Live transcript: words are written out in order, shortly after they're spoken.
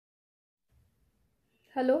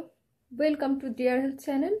Hello, welcome to Dear Health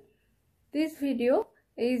channel. This video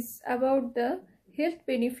is about the health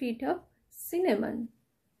benefit of cinnamon.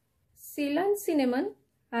 Ceylon cinnamon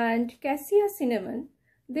and cassia cinnamon.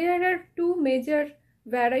 There are two major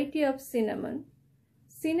variety of cinnamon.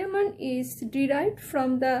 Cinnamon is derived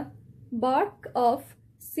from the bark of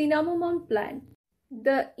cinnamomum plant.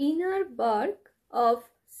 The inner bark of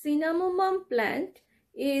cinnamomum plant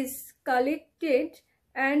is collected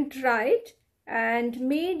and dried and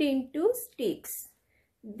made into sticks.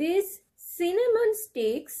 These cinnamon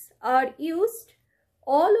sticks are used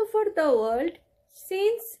all over the world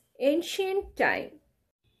since ancient time.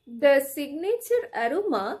 The signature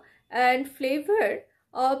aroma and flavor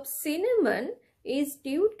of cinnamon is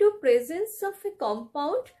due to presence of a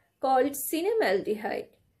compound called cinnamaldehyde.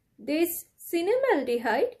 This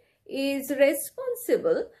cinnamaldehyde is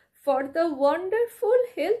responsible for the wonderful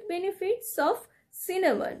health benefits of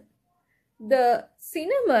cinnamon. The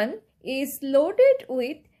cinnamon is loaded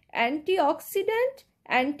with antioxidant,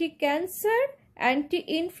 anti-cancer,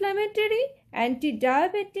 anti-inflammatory,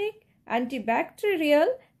 anti-diabetic, antibacterial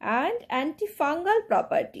and antifungal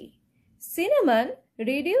property. Cinnamon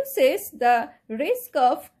reduces the risk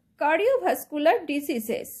of cardiovascular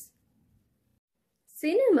diseases.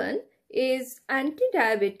 Cinnamon is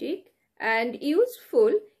anti-diabetic and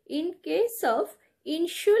useful in case of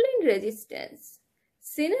insulin resistance.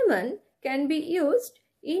 Cinnamon can be used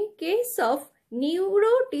in case of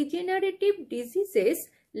neurodegenerative diseases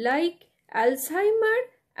like Alzheimer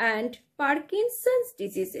and Parkinson's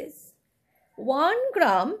diseases. 1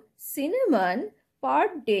 gram cinnamon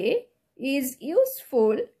per day is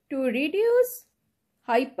useful to reduce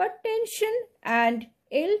hypertension and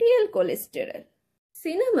LDL cholesterol.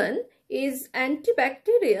 Cinnamon is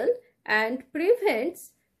antibacterial and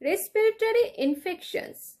prevents respiratory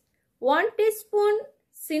infections. 1 teaspoon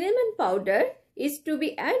cinnamon powder is to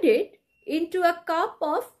be added into a cup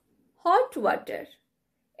of hot water.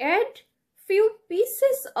 Add few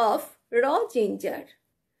pieces of raw ginger.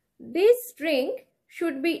 This drink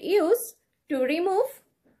should be used to remove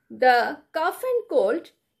the cough and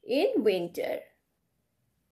cold in winter.